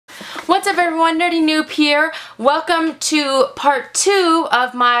What's up everyone, Nerdy Noob here. Welcome to part 2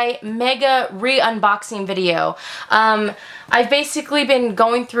 of my mega re-unboxing video. I've basically been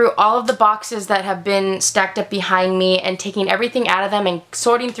going through all of the boxes that have been stacked up behind me and taking everything out of them and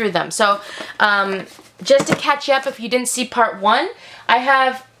sorting through them. So just to catch you up, if you didn't see part 1, I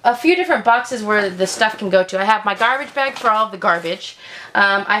have a few different boxes where the stuff can go to. I have my garbage bag for all of the garbage.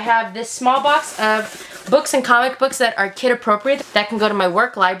 I have this small box of books and comic books that are kid appropriate that can go to my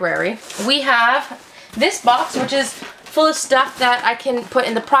work library. We have this box which is full of stuff that I can put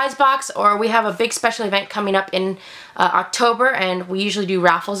in the prize box, or we have a big special event coming up in October and we usually do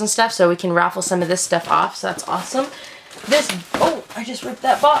raffles and stuff, so we can raffle some of this stuff off, so that's awesome. Oh, I just ripped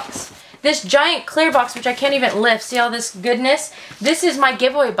that box. This giant clear box, which I can't even lift, see all this goodness? This is my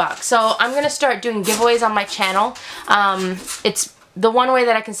giveaway box. So I'm going to start doing giveaways on my channel. It's the one way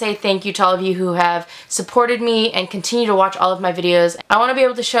that I can say thank you to all of you who have supported me and continue to watch all of my videos. I want to be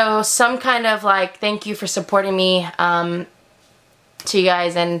able to show some kind of like thank you for supporting me to you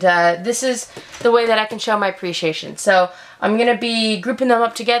guys, and this is the way that I can show my appreciation. So I'm going to be grouping them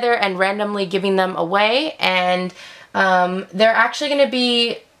up together and randomly giving them away, and they're actually going to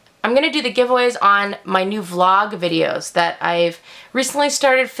be... I'm going to do the giveaways on my new vlog videos that I've recently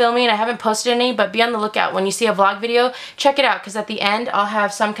started filming. I haven't posted any, but be on the lookout. When you see a vlog video, check it out, because at the end I'll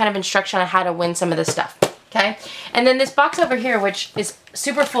have some kind of instruction on how to win some of this stuff. Okay? And then this box over here, which is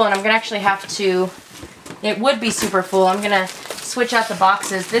super full, and I'm going to actually have to... It would be super full. I'm going to switch out the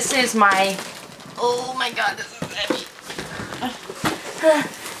boxes. This is my... Oh my god, this is itchy.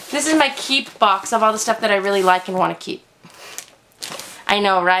 This is my keep box of all the stuff that I really like and want to keep. I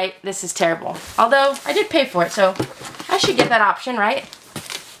know, right? This is terrible. Although, I did pay for it, so I should get that option, right?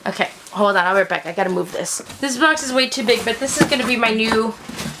 Okay, hold on, I'll be right back. I gotta move this. This box is way too big, but this is gonna be my new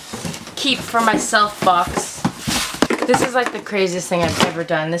keep for myself box. This is like the craziest thing I've ever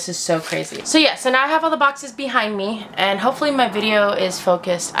done. This is so crazy. So yeah, so now I have all the boxes behind me, and hopefully my video is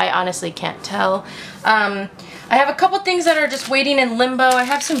focused. I honestly can't tell. I have a couple things that are just waiting in limbo. I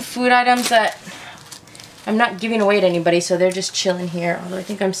have some food items that I'm not giving away to anybody, so they're just chilling here, although I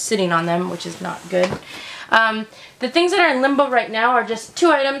think I'm sitting on them, which is not good. The things that are in limbo right now are just 2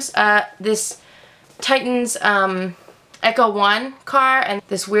 items. This Titans Echo 1 car and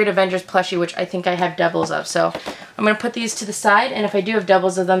this weird Avengers plushie, which I think I have doubles of. So I'm going to put these to the side, and if I do have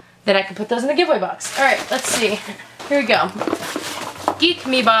doubles of them, then I can put those in the giveaway box. Alright, let's see. Here we go. Geek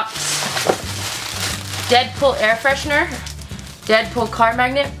Me Box. Deadpool air freshener. Deadpool car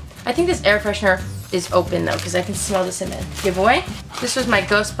magnet. I think this air freshener is open though, because I can smell this in the giveaway. This was my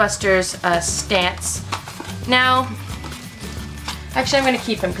Ghostbusters stance. Now, actually I'm going to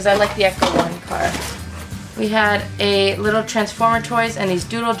keep him because I like the Echo 1 car. We had a little Transformer toys and these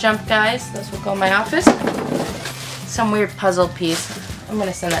Doodle Jump guys. Those will go in my office. Some weird puzzle piece. I'm going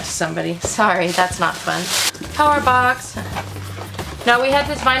to send that to somebody. Sorry, that's not fun. Power box. Now we had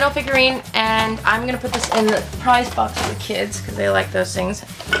this vinyl figurine, and I'm going to put this in the prize box for the kids because they like those things.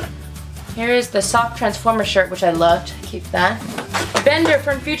 Here is the soft Transformer shirt, which I loved. Keep that. Bender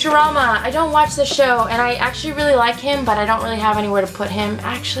from Futurama. I don't watch the show, and I actually really like him, but I don't really have anywhere to put him.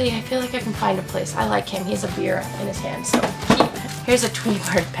 Actually, I feel like I can find a place. I like him. He has a beer in his hand, so keep. Here's a Tweety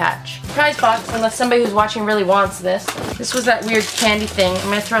Bird patch. Prize box, unless somebody who's watching really wants this. This was that weird candy thing. I'm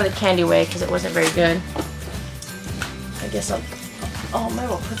going to throw the candy away because it wasn't very good. I guess I'll maybe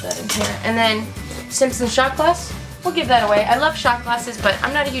we'll put that in here. And then Simpsons shot glass. We'll give that away. I love shot glasses, but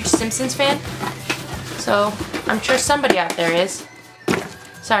I'm not a huge Simpsons fan, so I'm sure somebody out there is.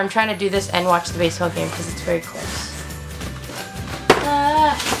 Sorry, I'm trying to do this and watch the baseball game because it's very close.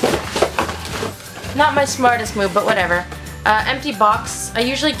 Not my smartest move, but whatever. Empty box. I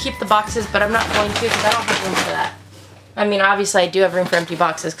usually keep the boxes, but I'm not going to because I don't have room for that. I mean, obviously I do have room for empty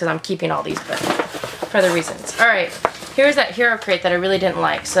boxes because I'm keeping all these, but for other reasons. Alright, here's that hero crate that I really didn't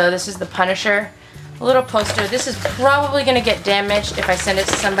like. So this is the Punisher. A little poster. This is probably going to get damaged if I send it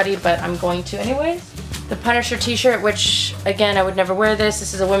to somebody, but I'm going to anyways. The Punisher t-shirt, which, again, I would never wear this.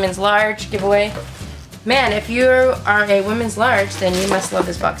 This is a women's large giveaway. Man, if you are a women's large, then you must love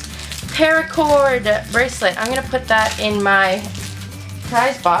this box. Paracord bracelet. I'm going to put that in my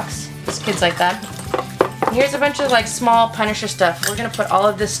prize box. These kids like that. And here's a bunch of like small Punisher stuff. We're going to put all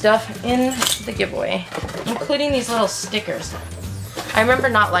of this stuff in the giveaway, including these little stickers. I remember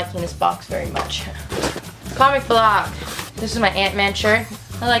not liking this box very much. Comic block. This is my Ant-Man shirt.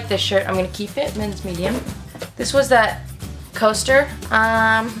 I like this shirt. I'm going to keep it. Men's medium. This was that coaster.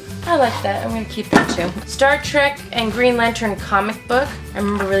 I like that. I'm going to keep that too. Star Trek and Green Lantern comic book. I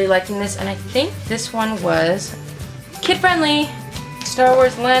remember really liking this, and I think this one was kid-friendly. Star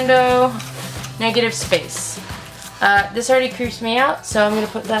Wars Lando, Negative Space. This already creeps me out, so I'm going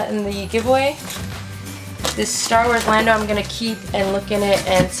to put that in the giveaway. This Star Wars Lando I'm going to keep and look in it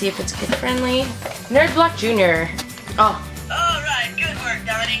and see if it's kid friendly. Nerd Block Jr. Oh. Alright, good work,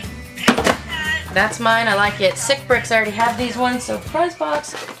 Donnie. That's mine, I like it. Sick Bricks, I already have these ones, so prize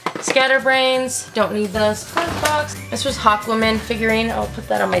box. Scatterbrains, don't need those. Prize box. This was Hawkwoman figurine, I'll put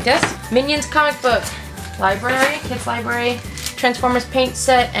that on my desk. Minions comic book. Library, kids library. Transformers paint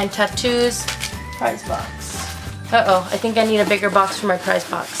set and tattoos. Prize box. Uh-oh, I think I need a bigger box for my prize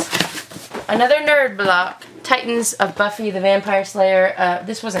box. Another Nerd Block. Titans of Buffy the Vampire Slayer.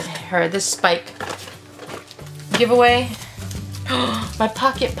 This wasn't her, this Spike. Giveaway. My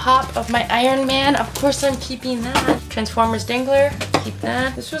pocket pop of my Iron Man. Of course I'm keeping that. Transformers Dingler. Keep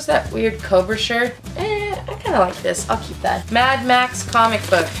that. This was that weird Cobra shirt. I kind of like this. I'll keep that. Mad Max comic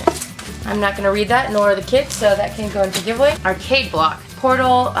book. I'm not going to read that, nor the kids, so that can go into giveaway. Arcade block.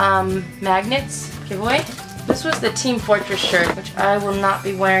 Portal magnets. Giveaway. This was the Team Fortress shirt, which I will not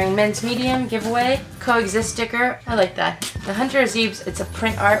be wearing. Men's medium. Giveaway. Coexist sticker. I like that. The Hunter Zeebs. It's a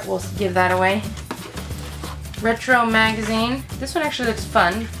print art. We'll give that away. Retro magazine. This one actually looks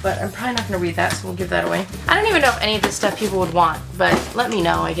fun, but I'm probably not going to read that, so we'll give that away. I don't even know if any of this stuff people would want, but let me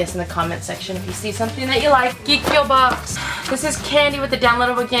know, I guess, in the comment section if you see something that you like. Geek Fuel box. This is candy with the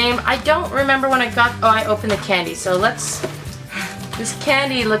downloadable game. I don't remember when I got, oh, I opened the candy, so let's, this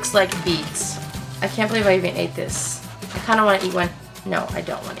candy looks like beets. I can't believe I even ate this. I kind of want to eat one. No, I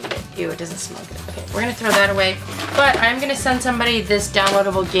don't want to eat it. Ew, it doesn't smell good. Okay, we're going to throw that away, but I'm going to send somebody this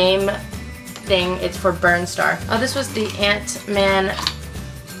downloadable game thing. It's for Burnstar. Oh, this was the Ant-Man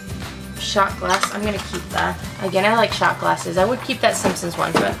shot glass. I'm gonna keep that. Again, I like shot glasses. I would keep that Simpsons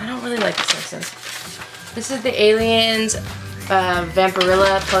one, but I don't really like the Simpsons. This is the Aliens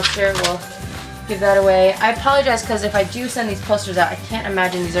Vampirilla poster. We'll give that away. I apologize because if I do send these posters out, I can't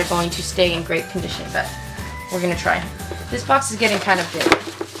imagine these are going to stay in great condition, but we're gonna try. This box is getting kind of big.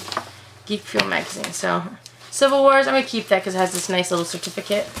 Geek Fuel magazine. So Civil Wars, I'm gonna keep that because it has this nice little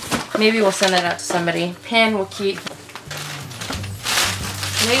certificate. Maybe we'll send that out to somebody. Pan we'll keep.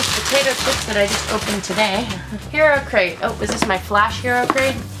 Lay's potato chips that I just opened today. Hero crate. Oh, is this my Flash hero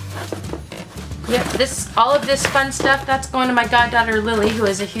crate? Yep, all of this fun stuff, that's going to my goddaughter Lily, who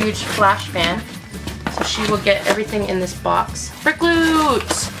is a huge Flash fan. So she will get everything in this box. Brick Loot!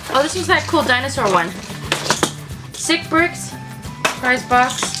 Oh, this was that cool dinosaur one. Sick Bricks. Prize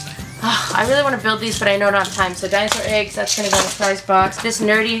box. Oh, I really want to build these, but I know I don't have time. So dinosaur eggs, that's going to go in the prize box. This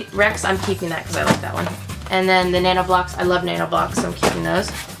Nerdy Rex, I'm keeping that because I like that one. And then the Nano Blocks, I love Nano Blocks, so I'm keeping those.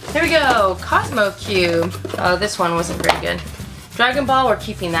 Here we go, Cosmo Cube. Oh, this one wasn't very good. Dragon Ball, we're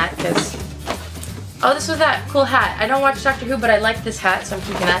keeping that because... Oh, this was that cool hat. I don't watch Doctor Who, but I like this hat, so I'm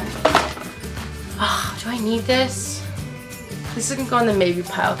keeping that. Oh, do I need this? This can go in the maybe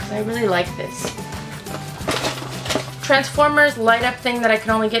pile because I really like this. Transformers light up thing that I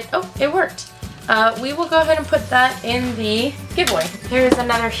can only get, oh, it worked. We will go ahead and put that in the giveaway. Here's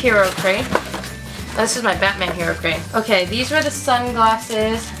another hero crate. This is my Batman hero crate. Okay, these were the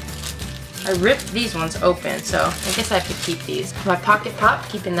sunglasses. I ripped these ones open, so I guess I have to keep these. My Pocket Pop,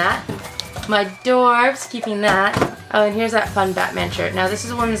 keeping that. My Dwarves, keeping that. Oh, and here's that fun Batman shirt. Now this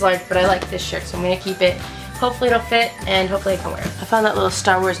is a women's large, but I like this shirt, so I'm gonna keep it. Hopefully it'll fit, and hopefully I can wear it. I found that little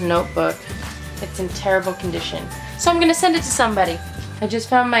Star Wars notebook. It's in terrible condition. So I'm gonna send it to somebody. I just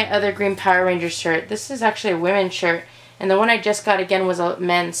found my other green Power Rangers shirt. This is actually a women's shirt, and the one I just got again was a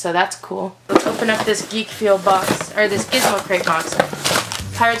men's, so that's cool. Let's open up this Geek Fuel box, or this Gizmo crate box.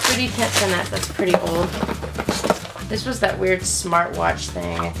 Pirates Booty, can't send that, that's pretty old. This was that weird smartwatch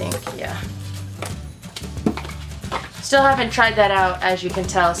thing, I think, yeah. Still haven't tried that out, as you can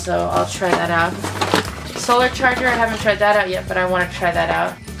tell, so I'll try that out. Solar charger, I haven't tried that out yet, but I want to try that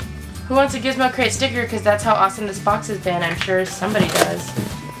out. Who wants a Gizmo crate sticker? Because that's how awesome this box has been. I'm sure somebody does.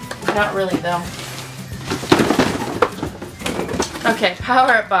 Not really, though. Okay,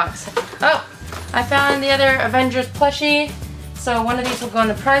 Power Up box. Oh, I found the other Avengers plushie. So one of these will go in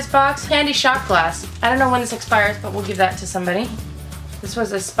the prize box. Candy shot glass. I don't know when this expires, but we'll give that to somebody. This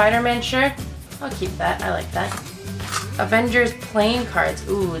was a Spider-Man shirt. I'll keep that. I like that. Avengers playing cards.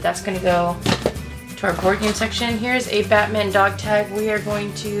 Ooh, that's going to go to our board game section. Here's a Batman dog tag. We are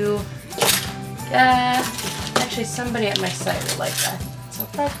going to... actually, somebody at my site would like that. So,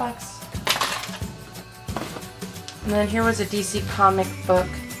 prize box. And then here was a DC comic book,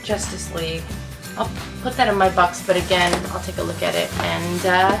 Justice League. I'll put that in my box, but again, I'll take a look at it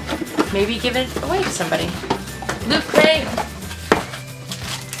and maybe give it away to somebody. Loot crate.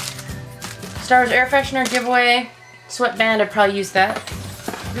 Star Wars air freshener giveaway. Sweatband, I'd probably use that.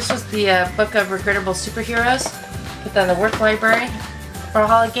 This was the book of regrettable superheroes. Put that in the work library.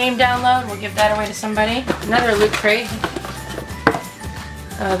 Brawlhalla game download. We'll give that away to somebody. Another loot crate.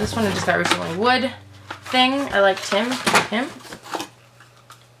 This one I just got recently. Wood thing. I liked him.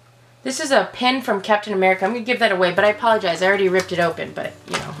 This is a pin from Captain America. I'm going to give that away, but I apologize. I already ripped it open, but,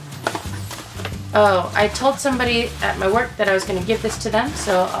 you know. Oh, I told somebody at my work that I was going to give this to them,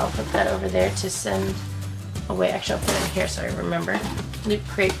 so I'll put that over there to send away. Actually, I'll put it in here so I remember. Loot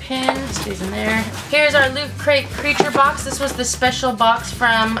crate pin stays in there. Here's our loot crate creature box. This was the special box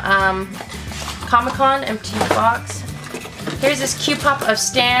from Comic-Con, empty box. Here's this cute pop of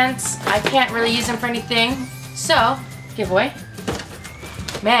stands. I can't really use them for anything, so giveaway.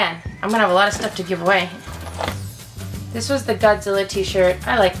 Man, I'm gonna have a lot of stuff to give away. This was the Godzilla t-shirt.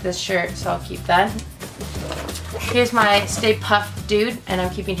 I like this shirt, so I'll keep that. Here's my Stay Puft dude, and I'm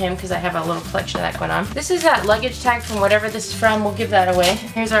keeping him because I have a little collection of that going on. This is that luggage tag from whatever this is from. We'll give that away.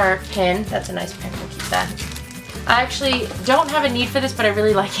 Here's our pin. That's a nice pin. We'll keep that. I actually don't have a need for this, but I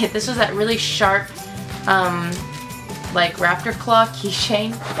really like it. This was that really sharp, like raptor claw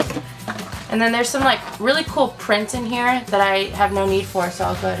keychain. And then there's some like really cool prints in here that I have no need for, so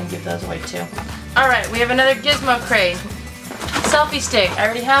I'll go ahead and give those away too. Alright, we have another gizmo crate. Selfie stick. I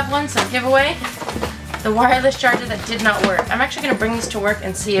already have one, so giveaway. The wireless charger that did not work. I'm actually going to bring this to work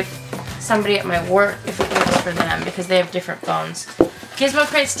and see if somebody at my work, if it works for them, because they have different phones. Gizmo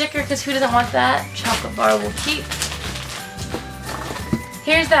crate sticker, because who doesn't want that? Chocolate bar will keep.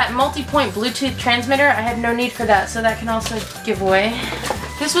 Here's that multi-point Bluetooth transmitter. I had no need for that, so that can also give away.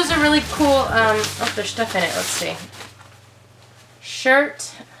 This was a really cool, oh, there's stuff in it. Let's see.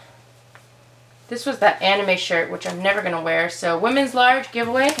 Shirt. This was that anime shirt, which I'm never going to wear. So, women's large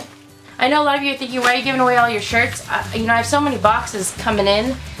giveaway. I know a lot of you are thinking, why are you giving away all your shirts? You know, I have so many boxes coming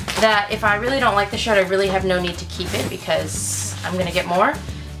in that if I really don't like the shirt, I really have no need to keep it because I'm going to get more.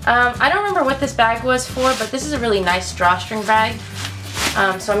 I don't remember what this bag was for, but this is a really nice drawstring bag.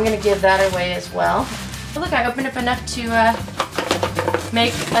 So I'm going to give that away as well. But look, I opened up enough to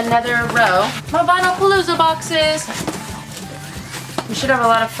make another row. My Vinyl Palooza boxes! We should have a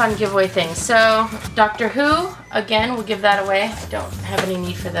lot of fun giveaway things. So, Doctor Who, again, we'll give that away. I don't have any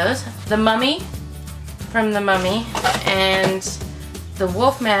need for those. The Mummy, from The Mummy, and the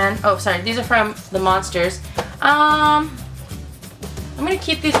Wolfman. Oh, sorry, these are from the Monsters. I'm going to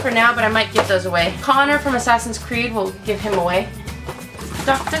keep these for now, but I might give those away. Connor from Assassin's Creed, we'll give him away.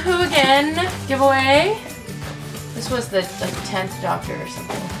 Doctor Who again, giveaway. This was the 10th Doctor or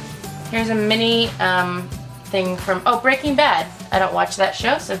something. Here's a mini thing from, oh, Breaking Bad. I don't watch that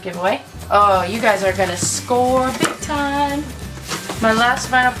show, so giveaway. Oh, you guys are gonna score big time. My last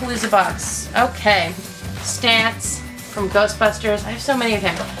Vinyl Palooza box. Okay. Stance from Ghostbusters. I have so many of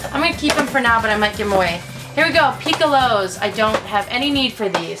him. I'm gonna keep them for now, but I might give them away. Here we go, Piccolos. I don't have any need for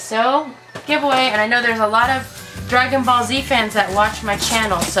these, so giveaway. And I know there's a lot of Dragon Ball Z fans that watch my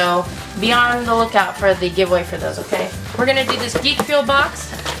channel, so be on the lookout for the giveaway for those, okay? We're gonna do this Geek Fuel box.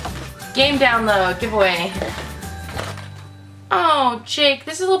 Game download, giveaway. Oh, Jake,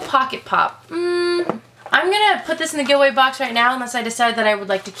 this is a little pocket pop. I'm gonna put this in the giveaway box right now unless I decide that I would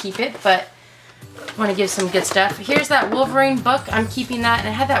like to keep it, but I want to give some good stuff. Here's that Wolverine book. I'm keeping that, and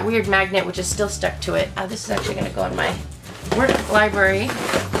it had that weird magnet which is still stuck to it. This is actually gonna go in my work library.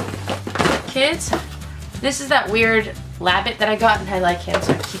 Kids, this is that weird Labbit that I got, and I like him,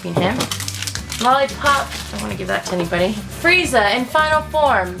 so I'm keeping him. Lollipop, I don't want to give that to anybody. Frieza in final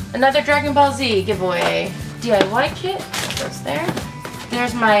form, another Dragon Ball Z giveaway. DIY kit, that goes there.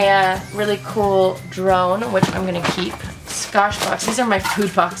 There's my really cool drone, which I'm gonna keep. Skosh box, these are my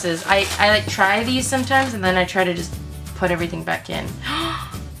food boxes. I like try these sometimes and then I try to just put everything back in.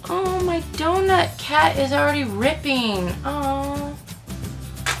 Oh, my donut cat is already ripping. Oh.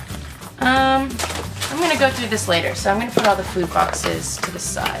 I'm gonna go through this later, so I'm gonna put all the food boxes to the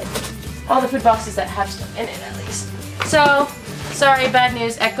side. All the food boxes that have stuff in it, at least. So, sorry, bad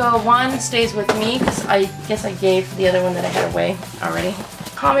news. Echo 1 stays with me, because I guess I gave the other one that I had away already.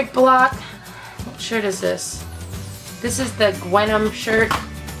 Comic block. What shirt is this? This is the Gwenum shirt.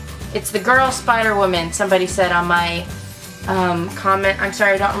 It's the girl Spider-Woman, somebody said on my comment. I'm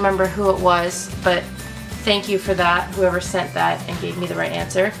sorry, I don't remember who it was, but thank you for that, whoever sent that and gave me the right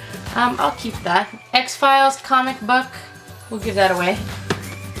answer. I'll keep that. X-Files comic book. We'll give that away.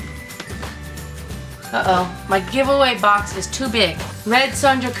 Uh-oh. My giveaway box is too big. Red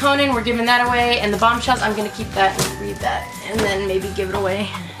Sonja Conan, we're giving that away. And the Bombshells, I'm going to keep that and read that. And then maybe give it away.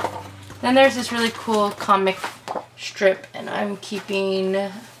 Then there's this really cool comic strip. And I'm keeping...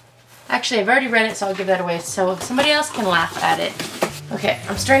 Actually, I've already read it, so I'll give that away. So somebody else can laugh at it. Okay,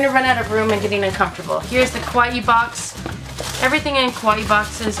 I'm starting to run out of room and getting uncomfortable. Here's the Kawaii box. Everything in Kawaii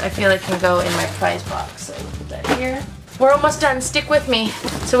boxes I feel like can go in my prize box. So put that here. We're almost done. Stick with me.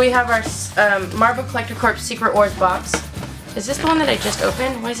 So we have our Marvel Collector Corp Secret Wars box. Is this the one that I just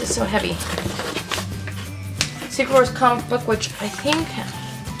opened? Why is it so heavy? Secret Wars comic book, which I think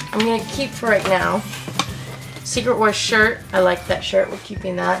I'm going to keep for right now. Secret Wars shirt. I like that shirt. We're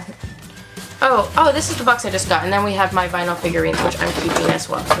keeping that. Oh, this is the box I just got. And then we have my vinyl figurines, which I'm keeping as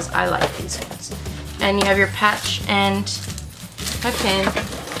well because I like these ones. And you have your patch and a pin.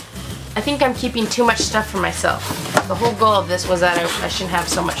 I think I'm keeping too much stuff for myself. The whole goal of this was that I shouldn't have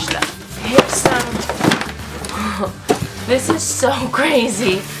so much stuff. Here's some. This is so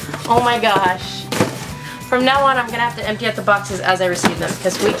crazy. Oh my gosh. From now on, I'm going to have to empty out the boxes as I receive them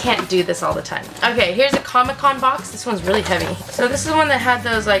because we can't do this all the time. Okay, here's a Comic-Con box. This one's really heavy. So this is the one that had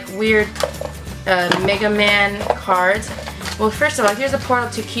those like weird Mega Man cards. Well, first of all, here's a Portal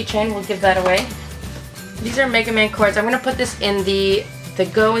 2 keychain. We'll give that away. These are Mega Man cards. I'm going to put this in the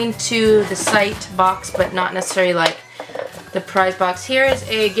going to the site box, but not necessarily like the prize box. Here is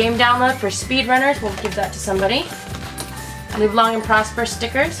a game download for speedrunners. We'll give that to somebody. Live Long and Prosper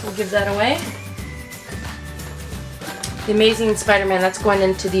stickers. We'll give that away. The Amazing Spider-Man. That's going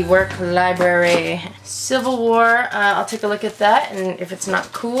into the work library. Civil War. I'll take a look at that, and if it's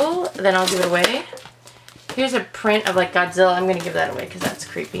not cool, then I'll give it away. Here's a print of like Godzilla. I'm going to give that away because that's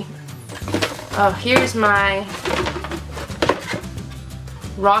creepy. Oh, here's my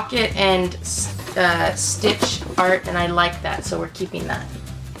Rocket and Stitch art, and I like that, so we're keeping that.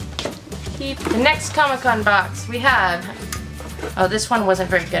 Keep the next Comic-Con box. We have, oh, this one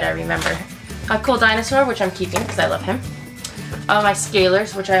wasn't very good, I remember. A Cool Dinosaur, which I'm keeping because I love him. My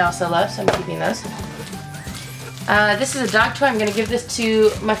Scalers, which I also love, so I'm keeping those. This is a dog toy. I'm going to give this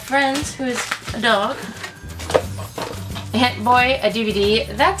to my friends, who is a dog. Ant Boy, a DVD.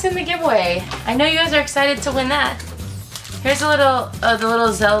 That's in the giveaway. I know you guys are excited to win that. Here's a little, the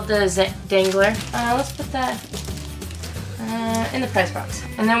little Zelda dangler. Let's put that in the prize box.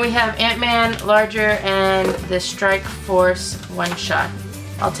 And then we have Ant-Man, Larger, and the Strike Force one-shot.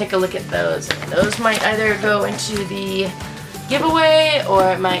 I'll take a look at those. Those might either go into the giveaway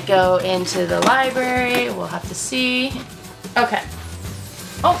or it might go into the library. We'll have to see. Okay.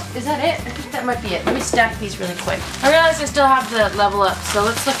 Oh, is that it? I think that might be it. Let me stack these really quick. I realize I still have the level up, so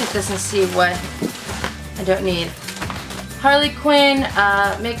let's look at this and see what I don't need. Harley Quinn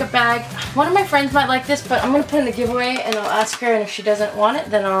makeup bag. One of my friends might like this, but I'm going to put it in the giveaway and I'll ask her, and if she doesn't want it,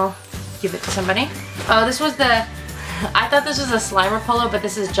 then I'll give it to somebody. Oh, this was the, I thought this was a Slimer polo, but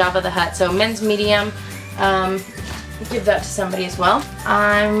this is Jabba the Hutt. So men's medium. Give that to somebody as well.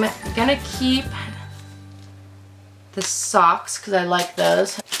 I'm going to keep the socks because I like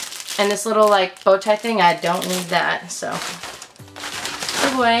those. And this little like bow tie thing, I don't need that, so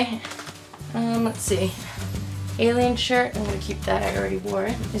give away. Let's see. Alien shirt, I'm going to keep that, I already wore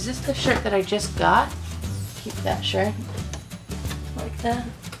it. Is this the shirt that I just got? Keep that shirt. Like that.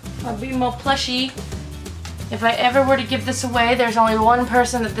 I'll be more plushy. If I ever were to give this away, there's only one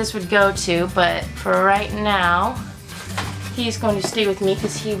person that this would go to, but for right now, he's going to stay with me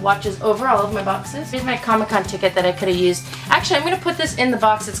because he watches over all of my boxes. Here's my Comic-Con ticket that I could have used. Actually, I'm going to put this in the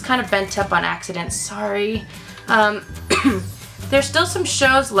box. It's kind of bent up on accident. Sorry. There's still some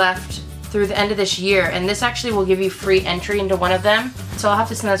shows left through the end of this year, and this actually will give you free entry into one of them. So I'll have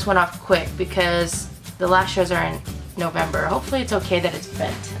to send this one off quick because the last shows are in November. Hopefully it's okay that it's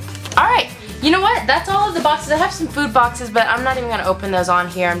bent. Alright, you know what? That's all of the boxes. I have some food boxes, but I'm not even going to open those on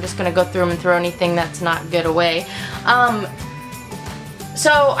here. I'm just going to go through them and throw anything that's not good away.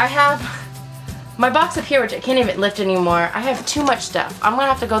 So I have my box up here, which I can't even lift anymore. I have too much stuff. I'm going to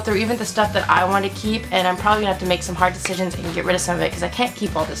have to go through even the stuff that I want to keep, and I'm probably going to have to make some hard decisions and get rid of some of it because I can't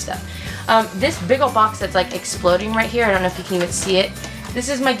keep all this stuff. This big old box that's like exploding right here, I don't know if you can even see it. This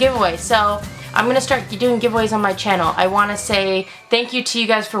is my giveaway. So I'm going to start doing giveaways on my channel. I want to say thank you to you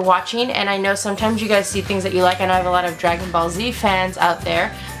guys for watching, and I know sometimes you guys see things that you like. I know I have a lot of Dragon Ball Z fans out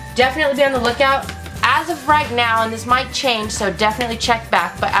there. Definitely be on the lookout. As of right now, and this might change, so definitely check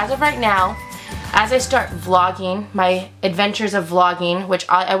back, but as of right now, as I start vlogging, my adventures of vlogging, which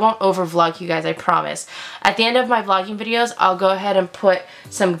I won't over vlog you guys, I promise. At the end of my vlogging videos, I'll go ahead and put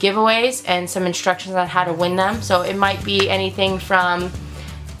some giveaways and some instructions on how to win them. So it might be anything from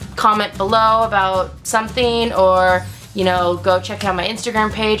comment below about something, or you know, go check out my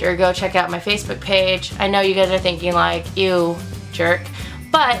Instagram page or go check out my Facebook page. I know you guys are thinking like, ew, jerk.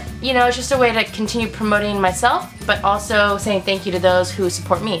 But, you know, it's just a way to continue promoting myself, but also saying thank you to those who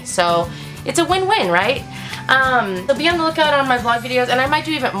support me. So it's a win-win, right? So be on the lookout on my vlog videos, and I might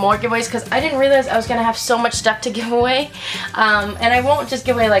do even more giveaways because I didn't realize I was going to have so much stuff to give away. And I won't just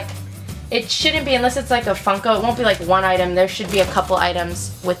give away like it shouldn't be, unless it's like a Funko, it won't be like one item. There should be a couple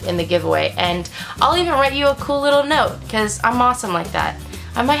items within the giveaway. And I'll even write you a cool little note because I'm awesome like that.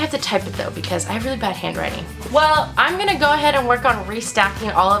 I might have to type it though because I have really bad handwriting. Well, I'm gonna go ahead and work on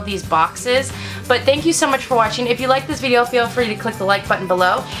restacking all of these boxes, but thank you so much for watching. If you like this video, feel free to click the like button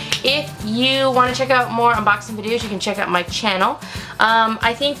below. If you want to check out more unboxing videos, you can check out my channel.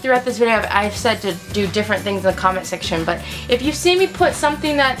 I think throughout this video I've said to do different things in the comment section, but if you see me put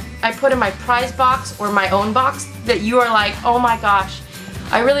something that I put in my prize box or my own box that you are like, oh my gosh,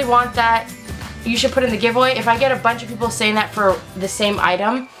 I really want that, you should put in the giveaway. If I get a bunch of people saying that for the same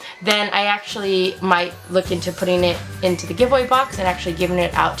item, then I actually might look into putting it into the giveaway box and actually giving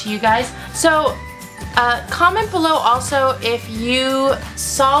it out to you guys. So comment below also if you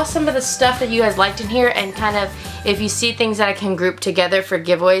saw some of the stuff that you guys liked in here, and kind of if you see things that I can group together for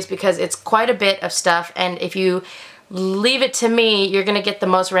giveaways, because it's quite a bit of stuff, and if you leave it to me, you're gonna get the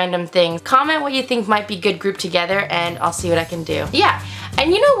most random things. Comment what you think might be good grouped together and I'll see what I can do. Yeah, and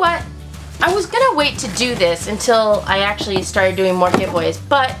you know what? I was gonna wait to do this until I actually started doing more giveaways,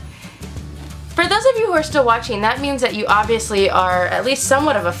 but for those of you who are still watching, that means that you obviously are at least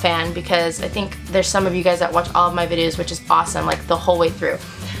somewhat of a fan, because I think there's some of you guys that watch all of my videos, which is awesome, like the whole way through.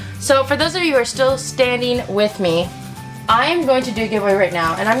 So for those of you who are still standing with me, I'm going to do a giveaway right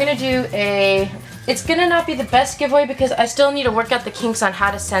now, and I'm gonna do it's gonna not be the best giveaway because I still need to work out the kinks on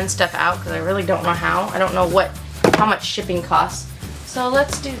how to send stuff out, because I really don't know how. I don't know how much shipping costs. So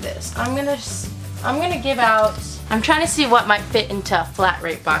let's do this. I'm gonna give out, I'm trying to see what might fit into a flat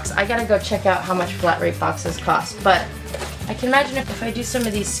rate box. I gotta go check out how much flat rate boxes cost, but I can imagine if I do some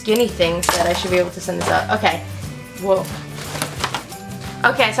of these skinny things that I should be able to send this out. Okay, whoa.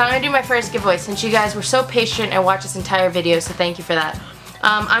 Okay, so I'm gonna do my first giveaway since you guys were so patient and watched this entire video, so thank you for that.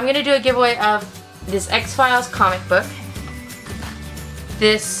 I'm gonna do a giveaway of this X-Files comic book,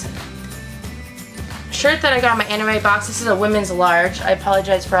 this shirt that I got in my anime box. This is a women's large. I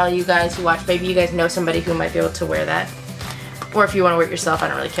apologize for all you guys who watch. Maybe you guys know somebody who might be able to wear that. Or if you want to wear it yourself, I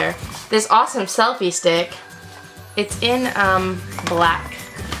don't really care. This awesome selfie stick. It's in black.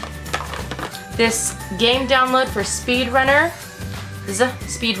 This game download for speedrunners.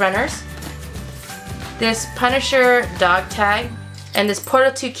 This Punisher dog tag. And this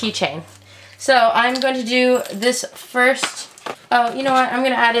Portal 2 keychain. So I'm going to do this first. Oh, you know what? I'm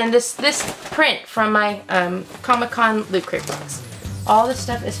going to add in this print from my Comic-Con Loot Crate box. All this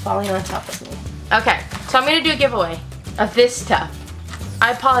stuff is falling on top of me. Okay, so I'm going to do a giveaway of this stuff.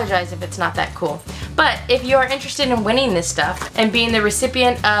 I apologize if it's not that cool. But if you are interested in winning this stuff and being the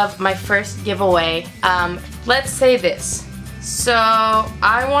recipient of my first giveaway, let's say this. So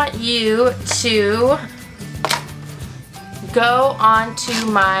I want you to go onto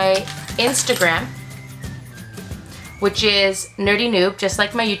my Instagram, which is Nerdy Noob, just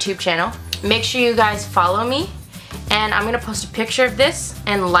like my YouTube channel. Make sure you guys follow me, and I'm gonna post a picture of this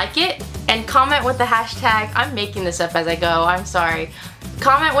and like it, and comment with the hashtag, I'm making this up as I go, I'm sorry.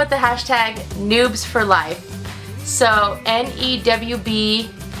 Comment with the hashtag Noobs for Life. So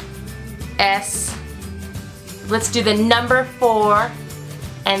NEWBS, let's do the number 4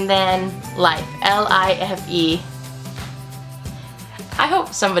 and then life, LIFE. I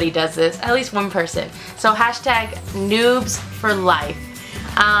hope somebody does this, at least one person. So hashtag Noobs for Life.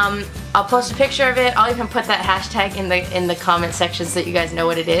 I'll post a picture of it. I'll even put that hashtag in the comment section so that you guys know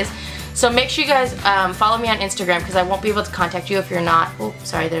what it is. So make sure you guys follow me on Instagram, because I won't be able to contact you if you're not, oh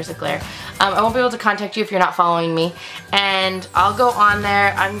sorry, there's a glare. I won't be able to contact you if you're not following me. And I'll go on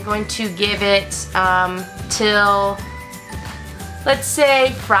there. I'm going to give it till, let's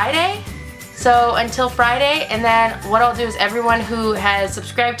say Friday. So until Friday, and then what I'll do is everyone who has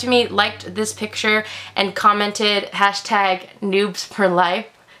subscribed to me, liked this picture, and commented hashtag Noobs for Life.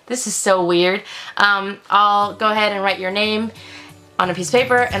 This is so weird. I'll go ahead and write your name on a piece of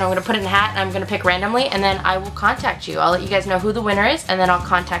paper, and I'm gonna put it in a hat, and I'm gonna pick randomly, and then I will contact you. I'll let you guys know who the winner is, and then I'll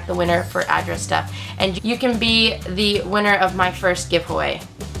contact the winner for address stuff. And you can be the winner of my first giveaway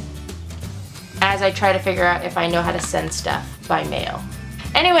as I try to figure out if I know how to send stuff by mail.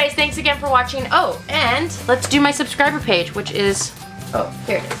 Anyways, thanks again for watching. Oh, and let's do my subscriber page, which is, oh,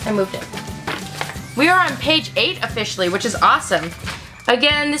 here it is. I moved it. We are on page 8 officially, which is awesome.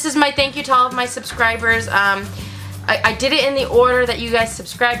 Again, this is my thank you to all of my subscribers. I did it in the order that you guys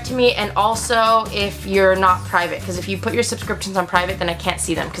subscribed to me, and also if you're not private, because if you put your subscriptions on private, then I can't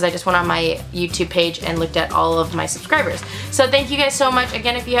see them, because I just went on my YouTube page and looked at all of my subscribers. So thank you guys so much.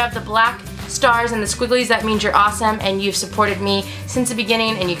 Again, if you have the black stars and the squigglies, that means you're awesome and you've supported me since the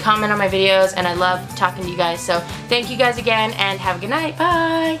beginning, and you comment on my videos, and I love talking to you guys. So thank you guys again, and have a good night.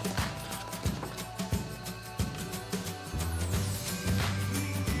 Bye!